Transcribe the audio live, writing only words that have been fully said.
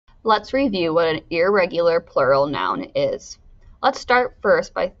Let's review what an irregular plural noun is. Let's start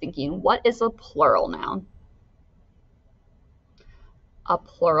first by thinking, what is a plural noun? A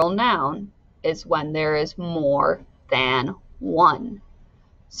plural noun is when there is more than one.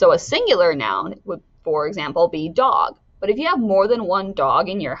 So a singular noun would, for example, be dog. But if you have more than one dog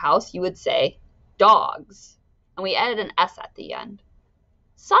in your house, you would say dogs. And we added an S at the end.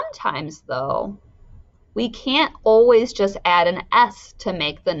 Sometimes, though, we can't always just add an S to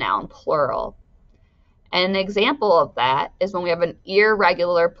make the noun plural. And an example of that is when we have an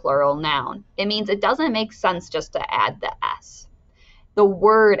irregular plural noun. It means it doesn't make sense just to add the S. The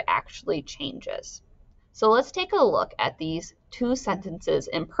word actually changes. So let's take a look at these two sentences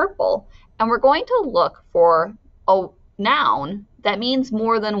in purple, and we're going to look for a noun that means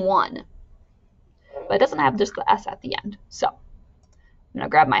more than one, but it doesn't have just the S at the end. So I'm going to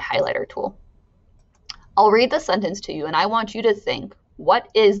grab my highlighter tool. I'll read the sentence to you, and I want you to think, what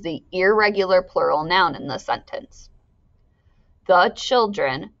is the irregular plural noun in the sentence? The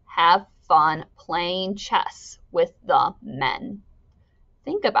children have fun playing chess with the men.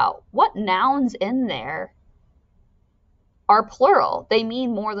 Think about what nouns in there are plural. They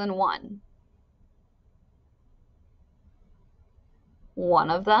mean more than one. One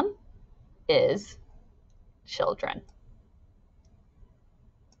of them is children.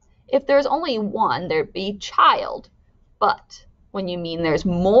 If there's only one, there'd be child. But when you mean there's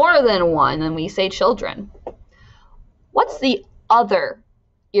more than one, then we say children. What's the other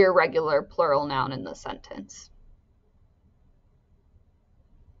irregular plural noun in the sentence?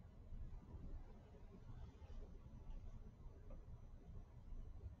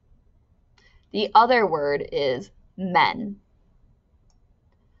 The other word is men.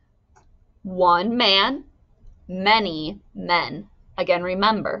 One man, many men. Again,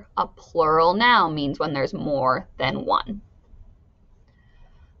 remember, a plural noun means when there's more than one.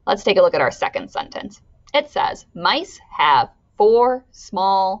 Let's take a look at our second sentence. It says, mice have 4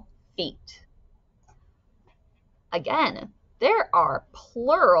 small feet. Again, there are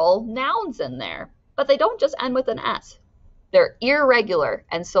plural nouns in there, but they don't just end with an S. They're irregular,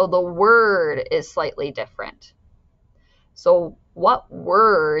 and so the word is slightly different. So what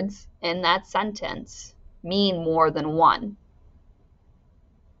words in that sentence mean more than one?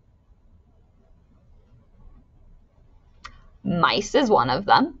 Mice is one of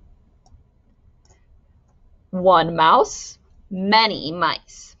them. One mouse, many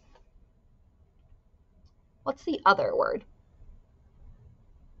mice. What's the other word?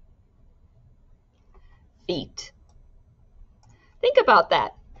 Feet. Think about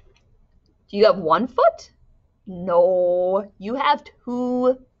that. Do you have 1 foot? No, you have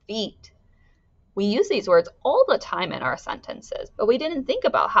 2 feet. We use these words all the time in our sentences, but we didn't think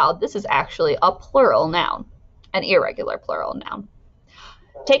about how this is actually a plural noun, an irregular plural noun.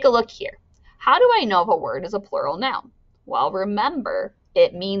 Take a look here. How do I know if a word is a plural noun? Well, remember,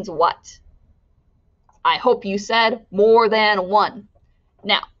 it means what? I hope you said more than one.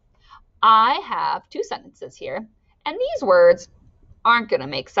 Now, I have 2 sentences here, and these words aren't going to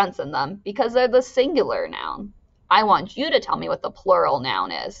make sense in them because they're the singular noun. I want you to tell me what the plural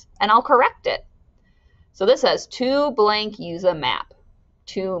noun is, and I'll correct it. So this says, to blank use a map.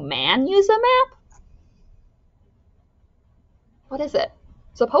 To man use a map? What is it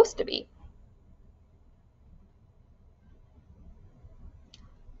supposed to be?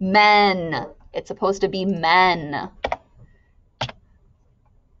 Men. It's supposed to be men.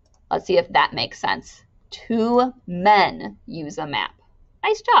 Let's see if that makes sense. 2 men use a map.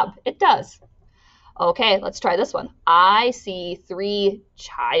 Nice job. It does. Okay, let's try this one. I see 3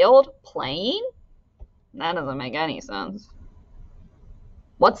 child playing. That doesn't make any sense.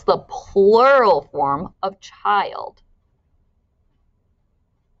 What's the plural form of child?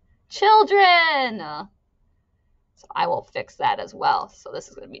 Children. So I will fix that as well. So this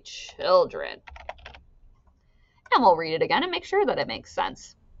is going to be children. And we'll read it again and make sure that it makes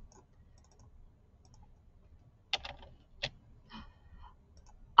sense.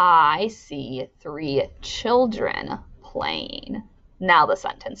 I see 3 children playing. Now the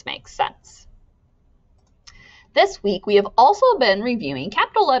sentence makes sense. This week, we have also been reviewing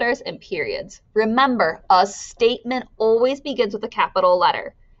capital letters and periods. Remember, a statement always begins with a capital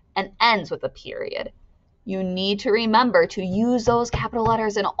letter and ends with a period. You need to remember to use those capital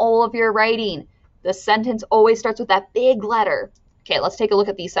letters in all of your writing. The sentence always starts with that big letter. Okay, let's take a look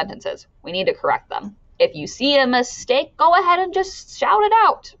at these sentences. We need to correct them. If you see a mistake, go ahead and just shout it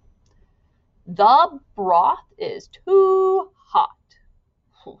out. The broth is too hot.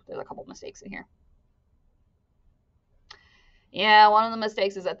 There's a couple mistakes in here. Yeah, one of the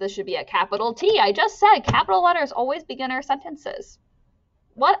mistakes is that this should be a capital T. I just said capital letters always begin our sentences.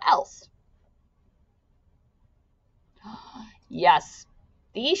 What else? Yes,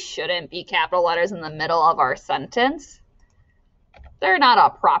 these shouldn't be capital letters in the middle of our sentence. They're not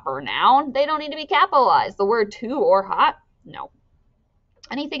a proper noun. They don't need to be capitalized. The word too or hot, no.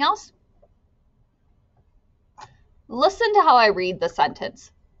 Anything else? Listen to how I read the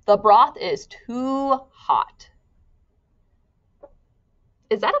sentence. The broth is too hot.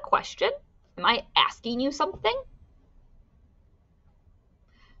 Is that a question? Am I asking you something?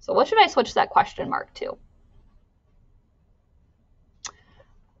 So what should I switch that question mark to?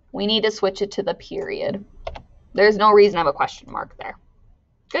 We need to switch it to the period. There's no reason to have a question mark there.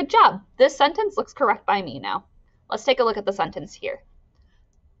 Good job. This sentence looks correct by me now. Let's take a look at the sentence here.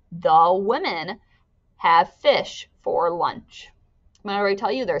 The women have fish for lunch. I'm going to already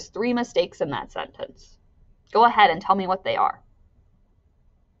tell you there's 3 mistakes in that sentence. Go ahead and tell me what they are.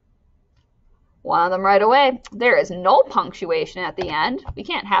 One of them right away. There is no punctuation at the end. We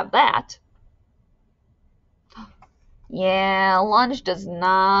can't have that. Yeah, lunch does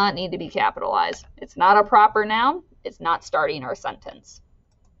not need to be capitalized. It's not a proper noun. It's not starting our sentence.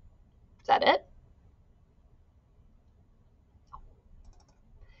 Is that it?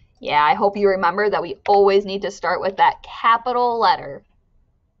 Yeah, I hope you remember that we always need to start with that capital letter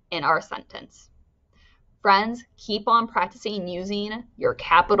in our sentence. Friends, keep on practicing using your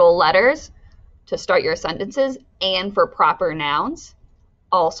capital letters to start your sentences and for proper nouns.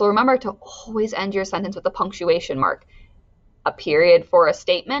 Also, remember to always end your sentence with a punctuation mark. A period for a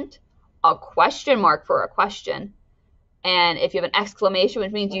statement, a question mark for a question, and if you have an exclamation,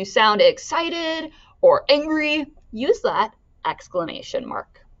 which means you sound excited or angry, use that exclamation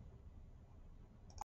mark.